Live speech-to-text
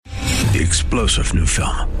The explosive new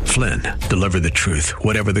film, Flynn, deliver the truth,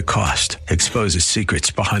 whatever the cost, exposes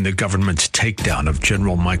secrets behind the government's takedown of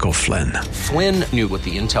General Michael Flynn. Flynn knew what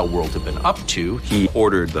the intel world had been up to. He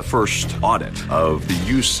ordered the first audit of the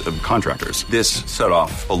use of contractors. This set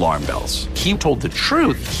off alarm bells. He told the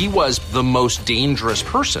truth. He was the most dangerous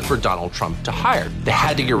person for Donald Trump to hire. They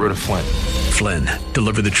had to get rid of Flynn. Flynn,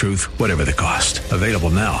 deliver the truth, whatever the cost. Available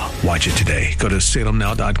now. Watch it today. Go to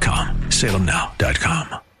salemnow.com.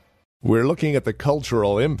 salemnow.com. We're looking at the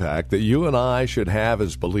cultural impact that you and I should have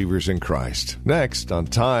as believers in Christ. Next on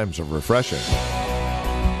Times of Refreshing.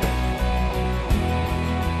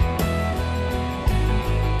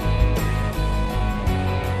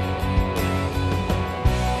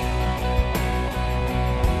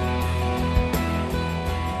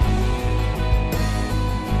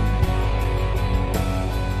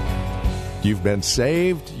 You've been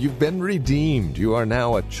saved. You've been redeemed. You are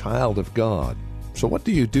now a child of God. So what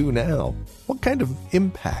do you do now? What kind of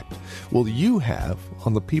impact will you have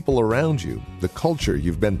on the people around you, the culture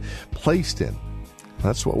you've been placed in?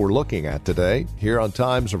 That's what we're looking at today here on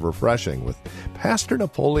Times of Refreshing with Pastor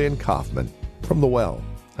Napoleon Kaufman from The Well,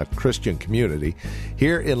 a Christian community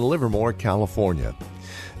here in Livermore, California.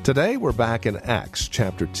 Today we're back in Acts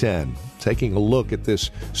chapter 10, taking a look at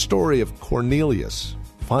this story of Cornelius,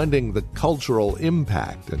 finding the cultural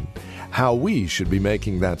impact and how we should be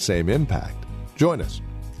making that same impact. Join us.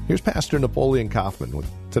 Here's Pastor Napoleon Kaufman with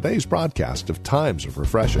today's broadcast of Times of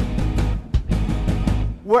Refreshing.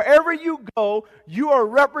 Wherever you go, you are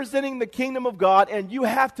representing the kingdom of God, and you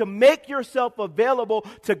have to make yourself available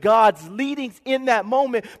to God's leadings in that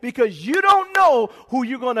moment because you don't know who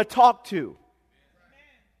you're going to talk to.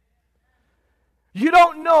 You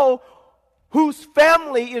don't know whose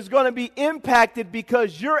family is going to be impacted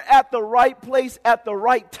because you're at the right place at the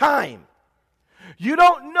right time. You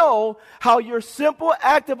don't know how your simple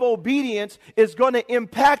act of obedience is going to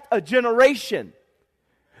impact a generation.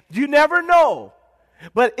 You never know.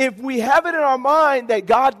 But if we have it in our mind that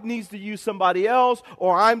God needs to use somebody else,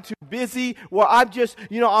 or I'm too busy, or I'm just,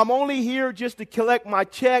 I'm only here just to collect my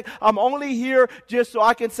check, I'm only here just so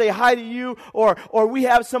I can say hi to you, or we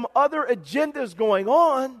have some other agendas going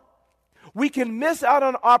on, we can miss out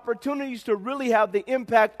on opportunities to really have the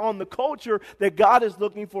impact on the culture that God is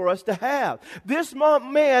looking for us to have. This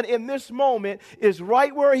man in this moment is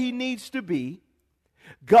right where he needs to be.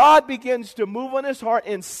 God begins to move on his heart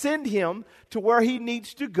and send him to where he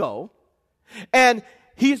needs to go. And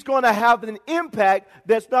he's going to have an impact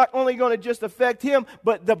that's not only going to just affect him,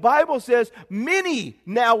 but the Bible says many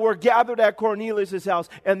now were gathered at Cornelius' house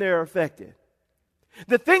and they're affected.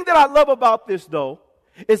 The thing that I love about this, though,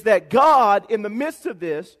 is that God, in the midst of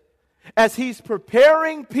this, as he's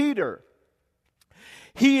preparing Peter,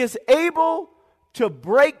 he is able to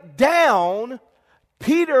break down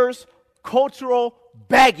Peter's cultural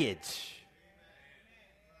baggage,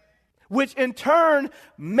 which in turn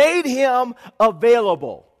made him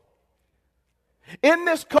available. In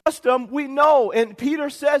this custom, we know, and Peter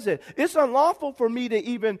says it, it's unlawful for me to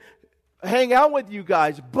even hang out with you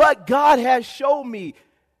guys, but God has shown me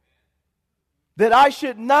that I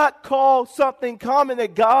should not call something common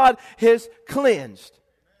that God has cleansed.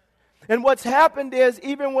 And what's happened is,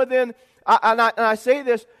 even within, and I say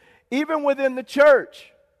this, even within the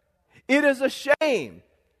church, it is a shame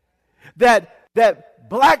that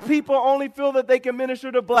black people only feel that they can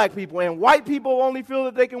minister to black people, and white people only feel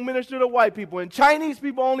that they can minister to white people, and Chinese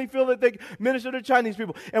people only feel that they can minister to Chinese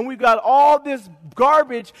people. And we've got all this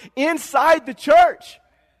garbage inside the church.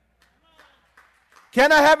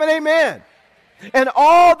 Can I have an amen? And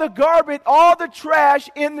all the garbage, all the trash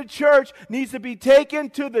in the church needs to be taken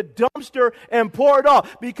to the dumpster and poured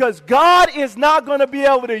off, because God is not going to be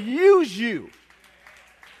able to use you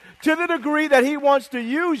to the degree that he wants to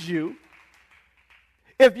use you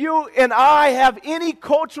if you and I have any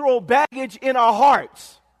cultural baggage in our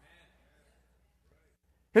hearts.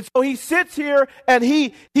 And so he sits here and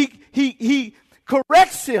he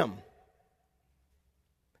corrects him.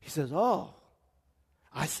 He says, "Oh,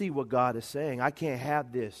 I see what God is saying. I can't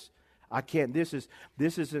have this.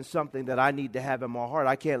 This isn't something that I need to have in my heart.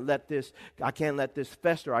 I can't let this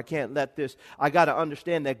fester. I got to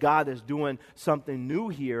understand that God is doing something new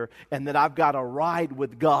here and that I've got to ride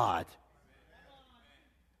with God."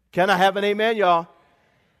 Can I have an amen, y'all?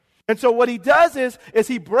 And so what he does is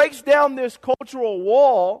he breaks down this cultural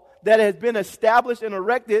wall that has been established and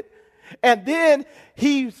erected, and then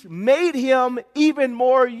he's made him even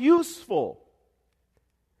more useful.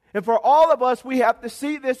 And for all of us, we have to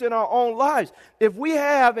see this in our own lives. If we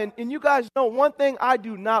have, and you guys know, one thing I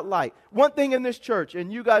do not like, one thing in this church,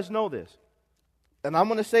 and you guys know this, and I'm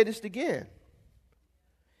going to say this again.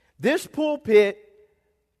 This pulpit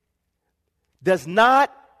does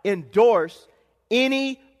not endorse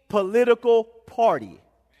any political party.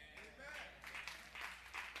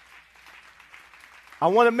 I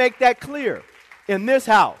want to make that clear in this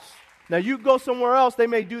house. Now, you go somewhere else, they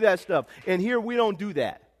may do that stuff. And here, we don't do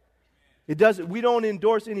that. We don't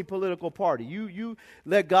endorse any political party. You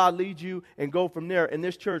let God lead you and go from there. In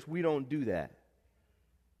this church, we don't do that.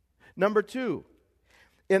 Number 2,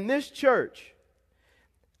 in this church,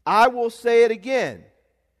 I will say it again,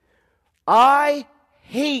 I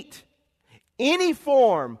hate any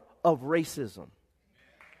form of racism.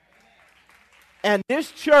 And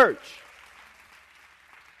this church,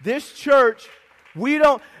 this church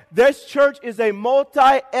is a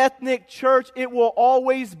multi-ethnic church. It will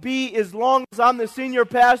always be as long as I'm the senior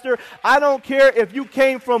pastor. I don't care if you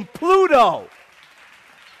came from Pluto.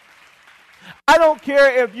 I don't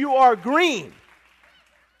care if you are green.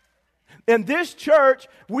 In this church,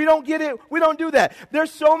 we don't get it. We don't do that.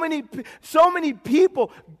 There's so many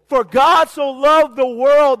people. For God so loved the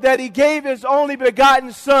world that He gave His only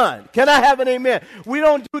begotten Son. Can I have an amen? We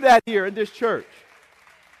don't do that here in this church.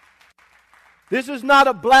 This is not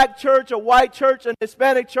a black church, a white church, an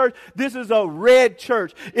Hispanic church. This is a red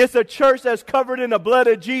church. It's a church that's covered in the blood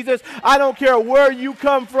of Jesus. I don't care where you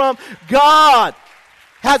come from. God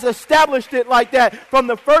has established it like that from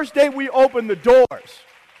the first day we opened the doors.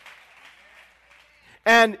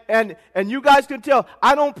 And you guys can tell,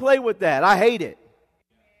 I don't play with that. I hate it.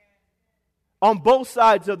 On both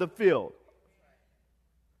sides of the field.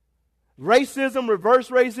 Racism, reverse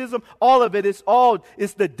racism, all of it, it's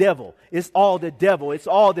the devil. It's all the devil. It's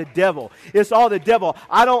all the devil. It's all the devil.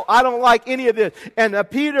 I don't like any of this. And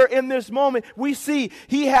Peter, in this moment, we see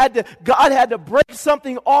God had to break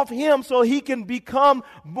something off him so he can become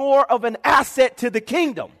more of an asset to the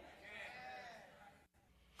kingdom.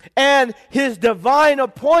 And his divine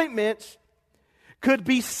appointments could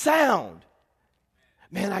be sound.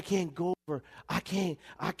 Man, I can't go over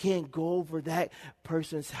that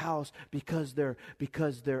person's house because they're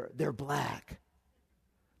black.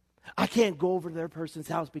 I can't go over their person's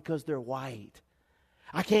house because they're white.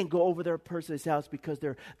 I can't go over their person's house because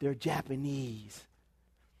they're Japanese.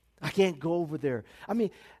 I can't go over there. I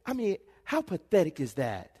mean, how pathetic is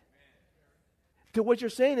that? So what you're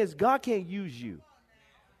saying is God can't use you.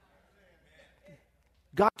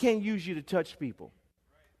 God can't use you to touch people.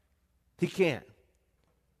 He can't.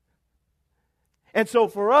 And so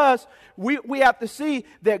for us, we have to see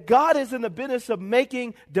that God is in the business of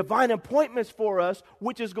making divine appointments for us,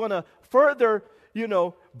 which is going to further,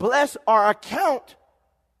 bless our account.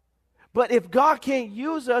 But if God can't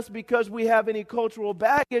use us because we have any cultural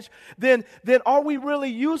baggage, then are we really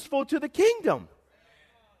useful to the kingdom?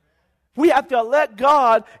 We have to let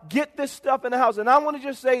God get this stuff in the house. And I want to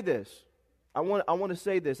just say this. I want to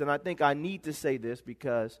say this, and I think I need to say this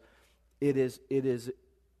because it is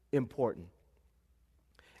important.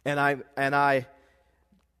 And I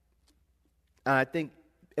think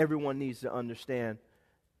everyone needs to understand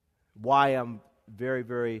why I'm very,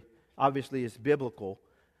 very, obviously it's biblical,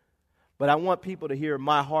 but I want people to hear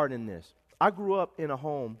my heart in this. I grew up in a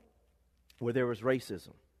home where there was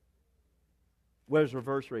racism, where there's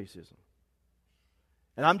reverse racism.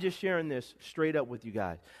 And I'm just sharing this straight up with you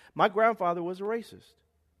guys. My grandfather was a racist.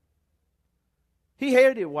 He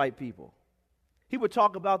hated white people. He would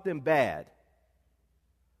talk about them bad.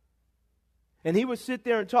 And he would sit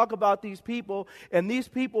there and talk about these people, and these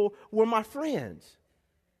people were my friends.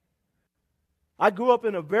 I grew up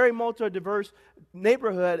in a very multi-diverse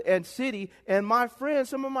neighborhood and city, and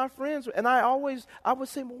some of my friends, and I would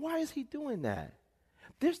say, well, why is he doing that?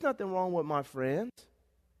 There's nothing wrong with my friends.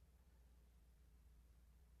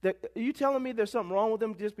 Are you telling me there's something wrong with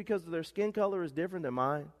them just because their skin color is different than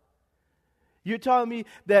mine? You're telling me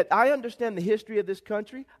that I understand the history of this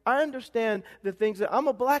country. I understand the things that I'm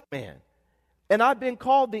a black man. And I've been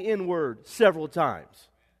called the N-word several times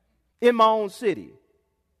in my own city.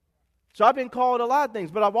 So I've been called a lot of things.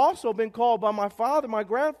 But I've also been called by my father, my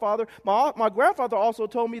grandfather. My grandfather also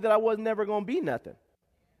told me that I was never going to be nothing.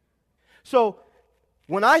 So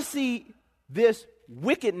when I see this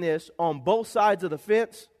wickedness on both sides of the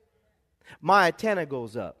fence, my antenna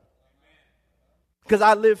goes up. Because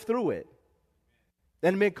I lived through it.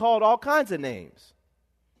 And been called all kinds of names.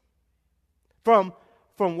 From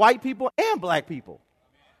white people and black people.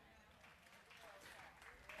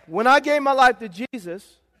 When I gave my life to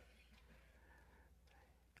Jesus,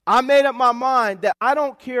 I made up my mind that I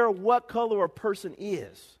don't care what color a person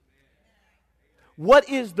is. What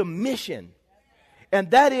is the mission? And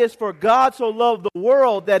that is, for God so loved the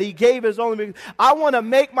world that he gave his only begotten. I want to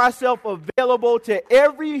make myself available to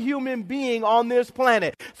every human being on this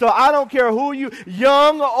planet. So I don't care who you,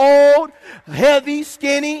 young, old, heavy,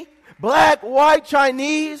 skinny, black, white,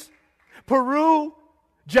 Chinese, Peru,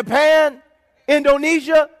 Japan,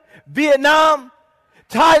 Indonesia, Vietnam,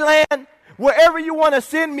 Thailand, wherever you want to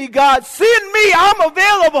send me, God, send me. I'm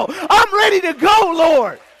available. I'm ready to go,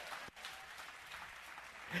 Lord.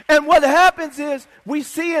 And what happens is, we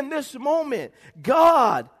see in this moment,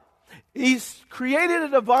 God, he's created a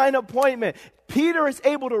divine appointment. Peter is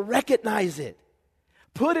able to recognize it,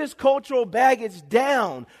 put his cultural baggage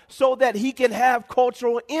down so that he can have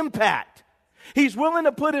cultural impact. He's willing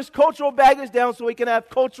to put his cultural baggage down so he can have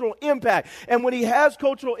cultural impact. And when he has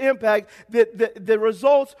cultural impact, the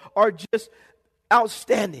results are just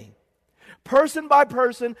outstanding. Person by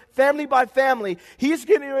person, family by family, he's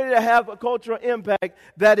getting ready to have a cultural impact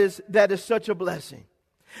that is such a blessing.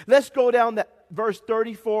 Let's go down to verse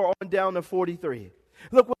 34 on down to 43.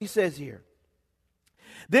 Look what he says here.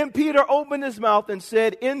 Then Peter opened his mouth and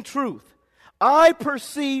said, in truth, I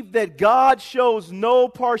perceive that God shows no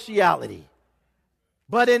partiality,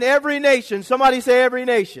 but in every nation, somebody say every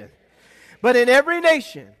nation, but in every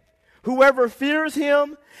nation, whoever fears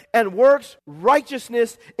him and works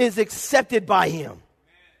righteousness is accepted by him.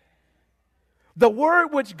 The word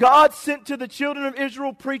which God sent to the children of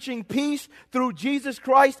Israel, preaching peace through Jesus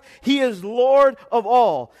Christ, he is Lord of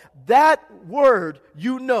all. That word,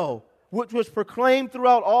 you know, which was proclaimed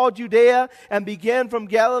throughout all Judea and began from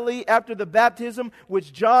Galilee after the baptism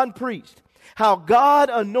which John preached, how God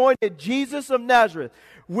anointed Jesus of Nazareth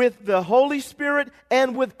with the Holy Spirit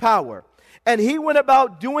and with power. And he went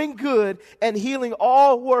about doing good and healing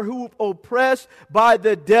all who were oppressed by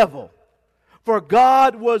the devil, for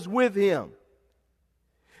God was with him.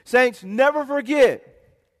 Saints, never forget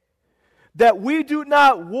that we do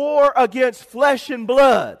not war against flesh and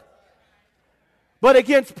blood, but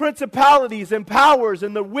against principalities and powers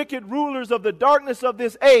and the wicked rulers of the darkness of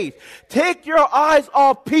this age. Take your eyes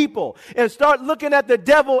off people and start looking at the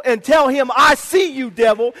devil and tell him, I see you,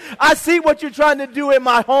 devil. I see what you're trying to do in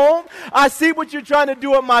my home. I see what you're trying to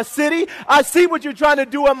do in my city. I see what you're trying to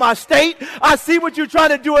do in my state. I see what you're trying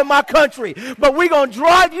to do in my country. But we're going to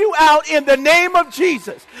drive you out in the name of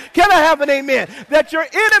Jesus. Can I have an amen? That your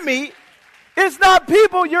enemy is not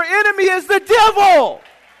people. Your enemy is the devil.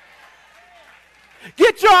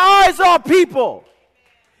 Get your eyes off people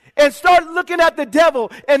and start looking at the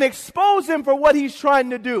devil and expose him for what he's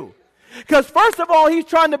trying to do. Because first of all, he's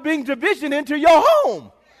trying to bring division into your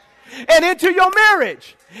home and into your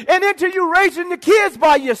marriage and into you raising the kids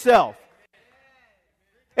by yourself.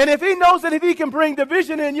 And if he knows that if he can bring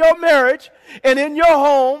division in your marriage and in your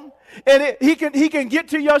home, and he can get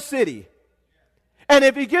to your city. And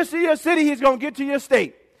if he gets to your city, he's going to get to your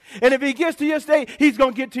state. And if he gets to your state, he's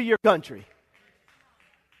going to get to your country.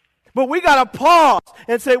 But we got to pause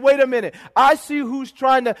and say, wait a minute. I see who's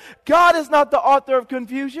trying to. God is not the author of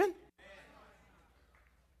confusion.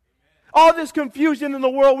 All this confusion in the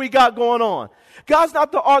world we got going on. God's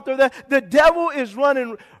not the author of that. The devil is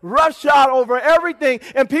running roughshod over everything,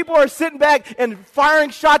 and people are sitting back and firing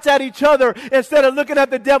shots at each other instead of looking at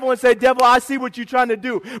the devil and say, devil, I see what you're trying to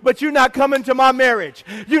do, but you're not coming to my marriage.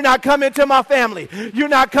 You're not coming to my family. You're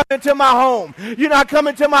not coming to my home. You're not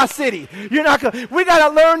coming to my city. You're not. We got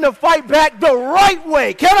to learn to fight back the right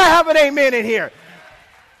way. Can I have an amen in here?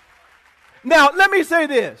 Now, let me say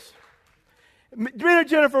this. Me and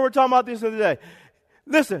Jennifer were talking about this the other day.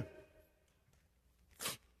 Listen.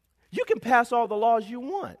 You can pass all the laws you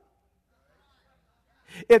want.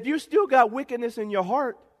 If you still got wickedness in your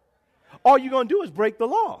heart, all you're going to do is break the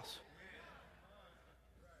laws.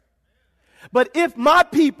 But if my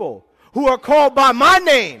people who are called by my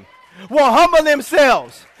name will humble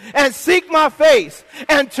themselves and seek my face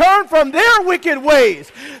and turn from their wicked ways,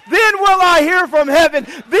 then will I hear from heaven,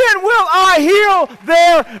 then will I heal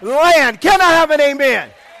their land. Can I have an amen?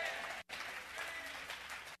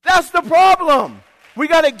 That's the problem. We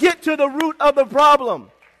got to get to the root of the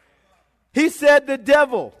problem. He said the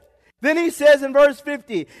devil. Then he says in verse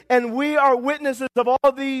 50, and we are witnesses of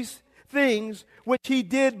all these things which he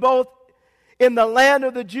did both in the land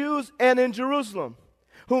of the Jews and in Jerusalem,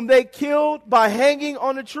 whom they killed by hanging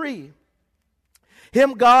on a tree.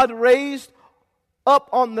 Him God raised up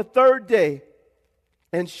on the third day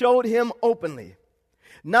and showed him openly,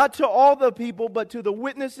 not to all the people, but to the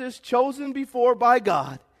witnesses chosen before by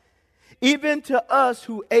God, even to us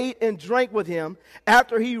who ate and drank with him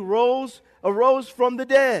after he arose from the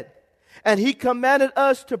dead. And he commanded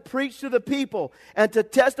us to preach to the people and to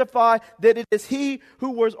testify that it is he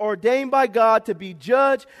who was ordained by God to be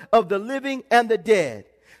judge of the living and the dead.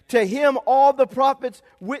 To him all the prophets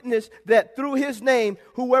witness that through his name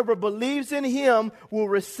whoever believes in him will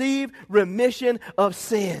receive remission of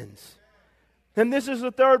sins. And this is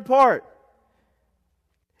the third part.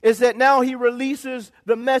 Is that now he releases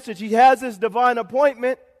the message. He has his divine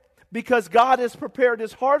appointment because God has prepared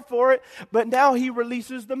his heart for it, but now he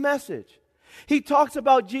releases the message. He talks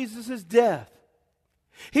about Jesus' death.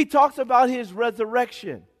 He talks about his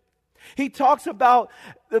resurrection. He talks about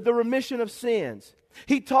the remission of sins.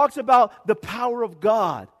 He talks about the power of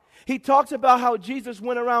God. He talks about how Jesus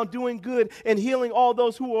went around doing good and healing all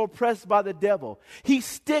those who were oppressed by the devil. He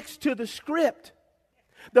sticks to the script.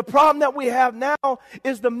 The problem that we have now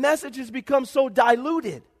is the message has become so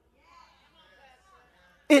diluted.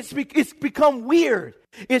 It's become weird.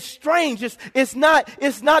 It's strange. It's not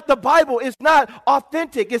the Bible. It's not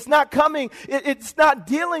authentic. It's not coming. It's not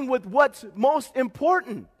dealing with what's most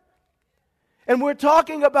important. And we're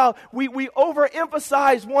talking about, we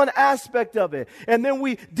overemphasize one aspect of it, and then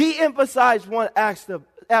we de-emphasize one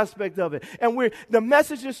aspect of it. And the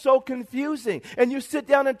message is so confusing. And you sit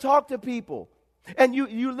down and talk to people. And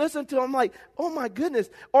you listen to them like, oh my goodness.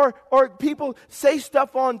 Or people say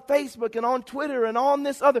stuff on Facebook and on Twitter and on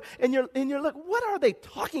this other. And you're like, what are they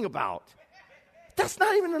talking about? That's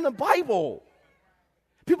not even in the Bible.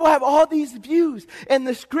 People have all these views. And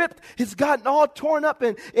the script has gotten all torn up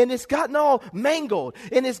and it's gotten all mangled.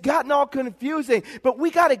 And it's gotten all confusing. But we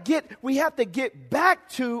have to get back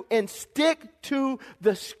to and stick to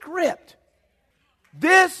the script.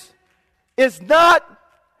 This is not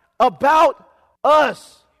about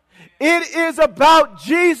us. It is about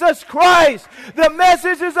Jesus Christ. The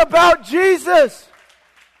message is about Jesus.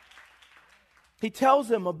 He tells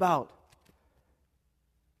them about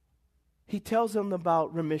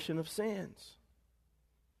remission of sins.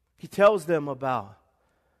 He tells them about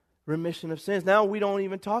remission of sins. Now we don't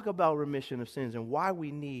even talk about remission of sins and why we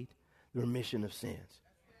need the remission of sins.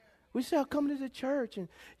 We say, I'll come to the church and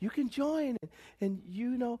you can join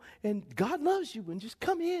and God loves you and just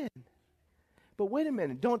come in. But wait a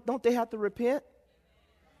minute, don't they have to repent?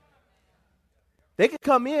 They can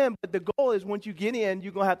come in, but the goal is once you get in,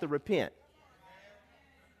 you're going to have to repent.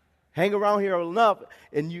 Hang around here enough,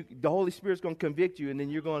 and the Holy Spirit's going to convict you, and then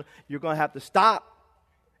you're going to have to stop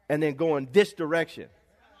and then go in this direction.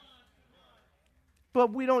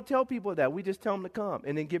 But we don't tell people that. We just tell them to come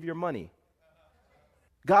and then give your money.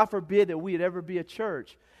 God forbid that we'd ever be a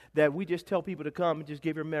church that we just tell people to come and just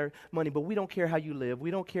give your money, but we don't care how you live.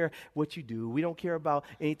 We don't care what you do. We don't care about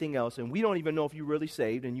anything else, and we don't even know if you're really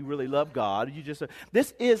saved and you really love God.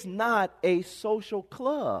 This is not a social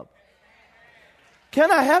club.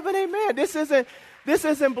 Can I have an amen? This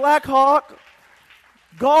isn't Black Hawk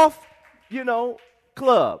golf,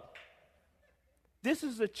 club. This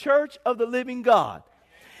is the church of the living God.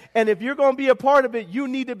 And if you're going to be a part of it, you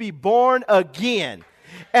need to be born again.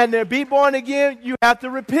 And to be born again, you have to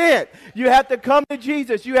repent. You have to come to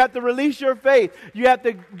Jesus. You have to release your faith. You have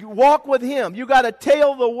to walk with him. You got to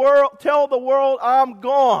tell the world I'm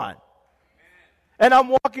gone. And I'm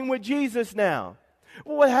walking with Jesus now.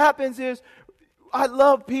 Well, what happens is, I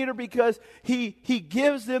love Peter because he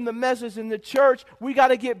gives them the message in the church. We got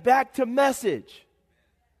to get back to message.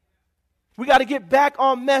 We got to get back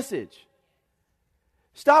on message.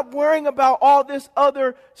 Stop worrying about all this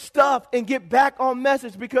other stuff and get back on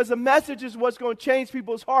message, because the message is what's going to change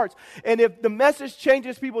people's hearts. And if the message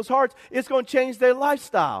changes people's hearts, it's going to change their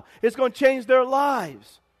lifestyle. It's going to change their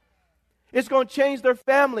lives. It's going to change their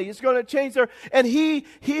family. It's going to change and he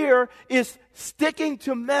here is sticking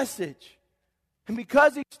to message. And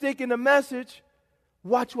because he's sticking to message,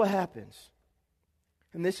 watch what happens.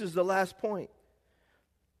 And this is the last point.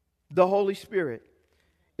 The Holy Spirit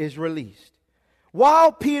is released.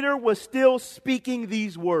 While Peter was still speaking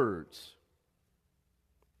these words.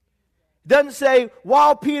 Doesn't say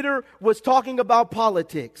while Peter was talking about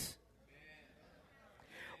politics.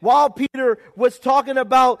 While Peter was talking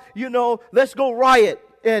about, let's go riot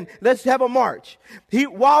and let's have a march.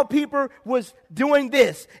 While Peter was doing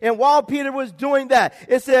this and while Peter was doing that,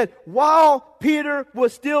 it said while Peter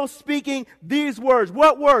was still speaking these words.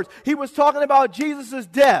 What words? He was talking about Jesus'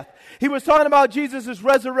 death. He was talking about Jesus'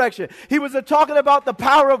 resurrection. He was talking about the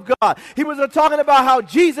power of God. He was talking about how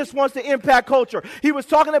Jesus wants to impact culture. He was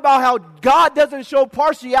talking about how God doesn't show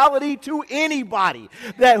partiality to anybody.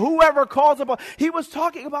 That whoever calls upon. He was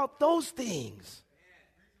talking about those things.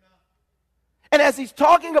 And as he's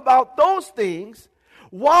talking about those things,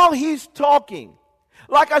 while he's talking,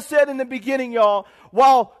 Like I said in the beginning, y'all,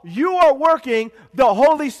 while you are working, the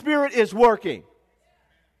Holy Spirit is working.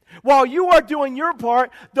 While you are doing your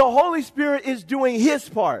part, the Holy Spirit is doing His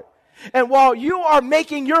part. And while you are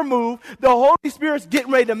making your move, the Holy Spirit's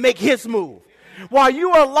getting ready to make His move. While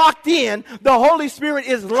you are locked in, the Holy Spirit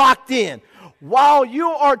is locked in. While you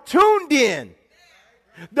are tuned in,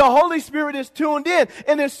 the Holy Spirit is tuned in.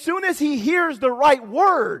 And as soon as He hears the right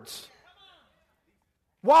words,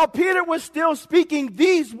 while Peter was still speaking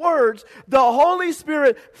these words, the Holy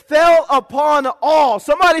Spirit fell upon all.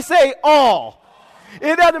 Somebody say all.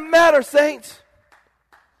 It doesn't matter, saints.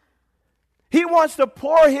 He wants to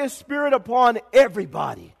pour His Spirit upon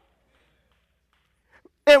everybody.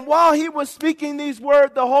 And while He was speaking these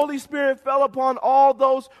words, the Holy Spirit fell upon all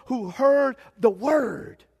those who heard the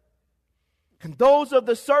word. And those of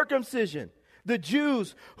the circumcision, the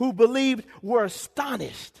Jews who believed, were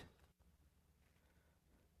astonished.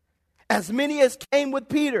 As many as came with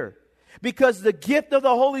Peter, because the gift of the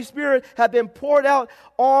Holy Spirit had been poured out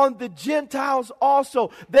on the Gentiles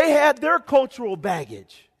also. They had their cultural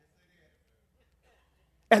baggage.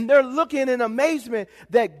 And they're looking in amazement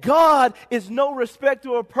that God is no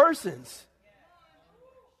respecter of persons.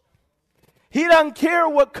 He doesn't care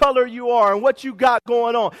what color you are and what you got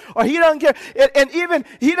going on. Or He doesn't care. And even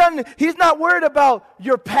He's not worried about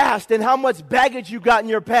your past and how much baggage you got in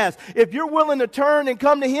your past. If you're willing to turn and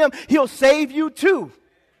come to Him, He'll save you too.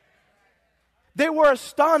 They were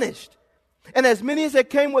astonished. And as many as that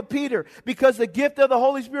came with Peter, because the gift of the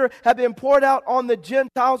Holy Spirit had been poured out on the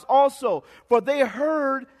Gentiles also. For they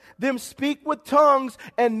heard them speak with tongues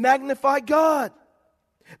and magnify God.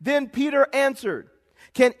 Then Peter answered,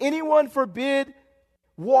 "Can anyone forbid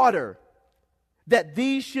water that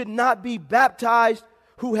these should not be baptized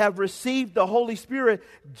who have received the Holy Spirit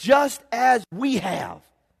just as we have?"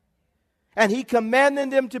 And he commanded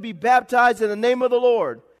them to be baptized in the name of the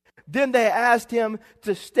Lord. Then they asked him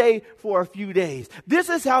to stay for a few days. This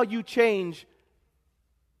is how you change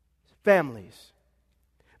families.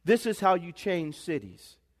 This is how you change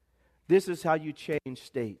cities. This is how you change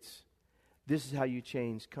states. This is how you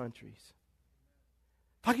change countries.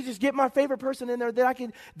 If I could just get my favorite person in there,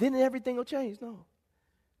 then everything will change. No,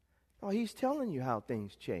 He's telling you how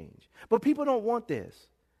things change. But people don't want this.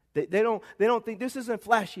 They don't think this isn't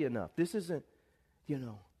flashy enough. This isn't,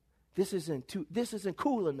 this isn't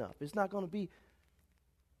cool enough. It's not going to be.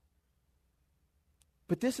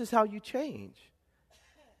 But this is how you change.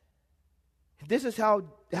 This is how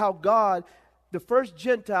God, the first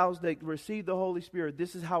Gentiles that received the Holy Spirit,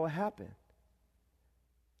 this is how it happened.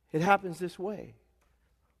 It happens this way.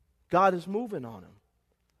 God is moving on them.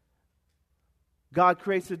 God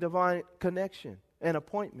creates a divine connection, an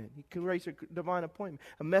appointment. He creates a divine appointment.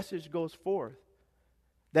 A message goes forth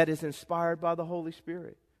that is inspired by the Holy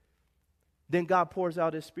Spirit. Then God pours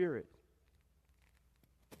out His Spirit.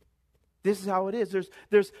 This is how it is.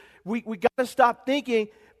 We got to stop thinking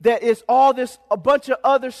that it's all this, a bunch of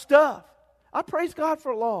other stuff. I praise God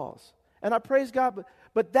for laws. And I praise God,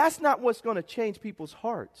 but that's not what's going to change people's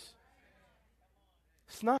hearts.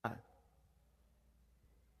 It's not.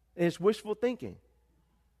 It's wishful thinking.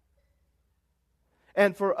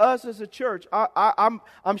 And for us as a church,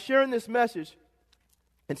 I'm sharing this message,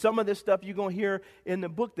 and some of this stuff you're going to hear in the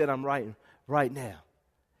book that I'm writing right now.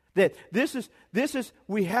 That this is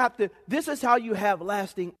how you have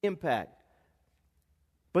lasting impact.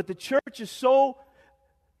 But the church is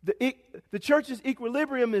the church's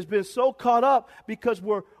equilibrium has been so caught up because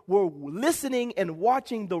we're listening and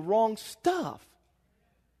watching the wrong stuff.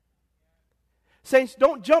 Saints,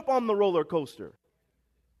 don't jump on the roller coaster.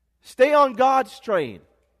 Stay on God's train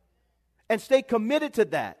and stay committed to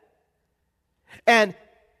that. And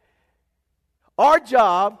our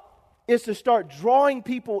job is to start drawing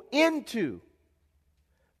people into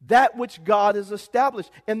that which God has established.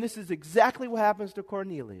 And this is exactly what happens to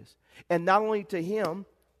Cornelius. And not only to him,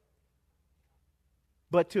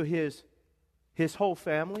 but to his whole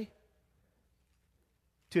family,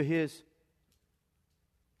 to his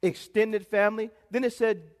extended family. Then it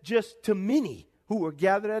said just to many who were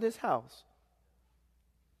gathered at his house.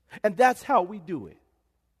 And that's how we do it.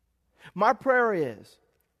 My prayer is,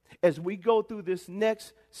 as we go through this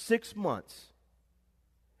next 6 months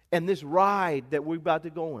and this ride that we're about to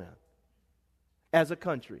go in as a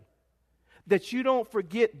country, that you don't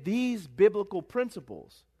forget these biblical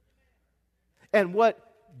principles and what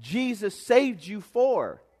Jesus saved you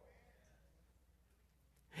for.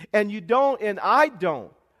 And you don't, and I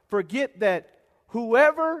don't, forget that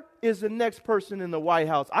whoever is the next person in the White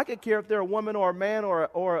House, I could care if they're a woman or a man or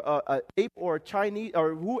an ape or a Chinese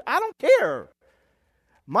or who, I don't care.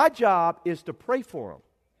 My job is to pray for them.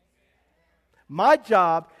 My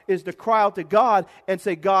job is to cry out to God and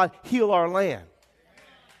say, God, heal our land.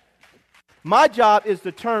 My job is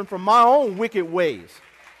to turn from my own wicked ways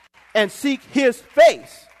and seek His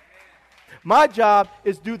face. My job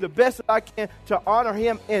is do the best that I can to honor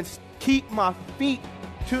Him and keep my feet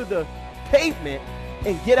to the pavement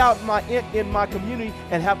and get out in my community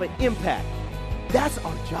and have an impact. That's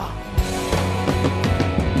our job.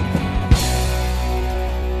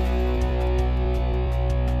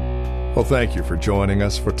 Well, thank you for joining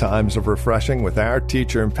us for Times of Refreshing with our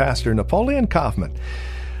teacher and pastor, Napoleon Kaufman.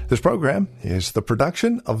 This program is the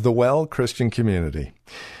production of the Well Christian Community.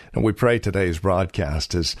 And we pray today's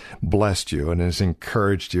broadcast has blessed you and has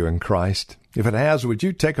encouraged you in Christ. If it has, would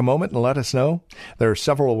you take a moment and let us know? There are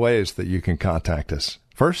several ways that you can contact us.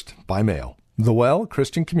 First, by mail. The Well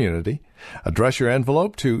Christian Community. Address your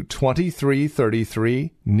envelope to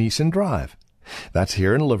 2333 Neeson Drive. That's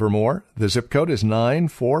here in Livermore. The zip code is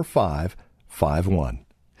 94551.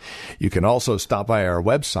 You can also stop by our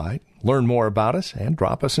website, learn more about us, and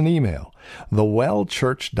drop us an email.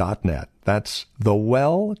 thewellchurch.net. That's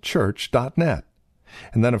thewellchurch.net.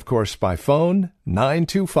 And then, of course, by phone,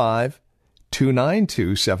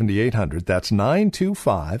 925-292-7800. That's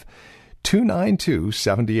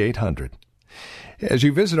 925-292-7800. As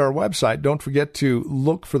you visit our website, don't forget to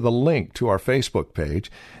look for the link to our Facebook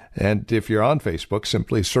page. And if you're on Facebook,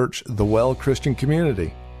 simply search The Well Christian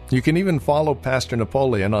Community. You can even follow Pastor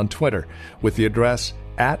Napoleon on Twitter with the address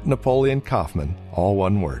 @Napoleon Kaufman, all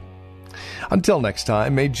one word. Until next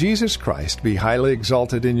time, may Jesus Christ be highly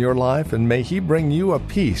exalted in your life, and may He bring you a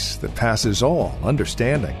peace that passes all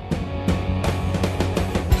understanding.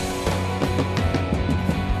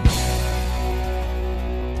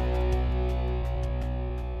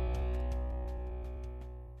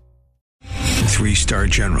 Three-star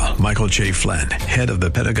General Michael J. Flynn, head of the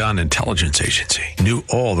Pentagon Intelligence Agency, knew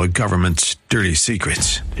all the government's dirty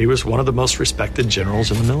secrets. He was one of the most respected generals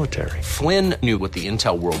in the military. Flynn knew what the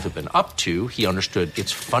intel world had been up to. He understood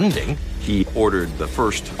its funding. He ordered the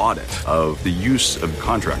first audit of the use of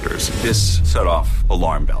contractors. This set off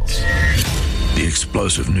alarm bells. The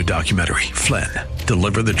explosive new documentary, Flynn,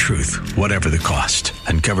 Deliver the Truth, Whatever the Cost,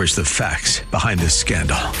 uncovers the facts behind this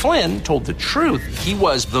scandal. Flynn told the truth. He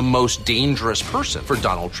was the most dangerous person for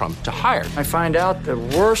Donald Trump to hire. I find out the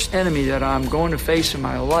worst enemy that I'm going to face in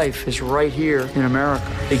my life is right here in America.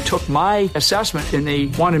 They took my assessment and they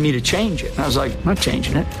wanted me to change it. And I was like, I'm not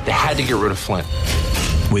changing it. They had to get rid of Flynn.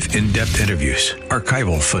 With in-depth interviews,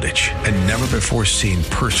 archival footage, and never-before-seen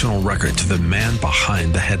personal records of the man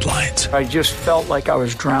behind the headlines. I just felt like I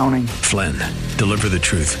was drowning. Flynn, Deliver the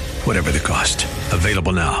Truth, Whatever the Cost.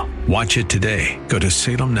 Available now. Watch it today. Go to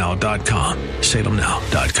salemnow.com.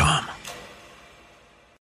 salemnow.com.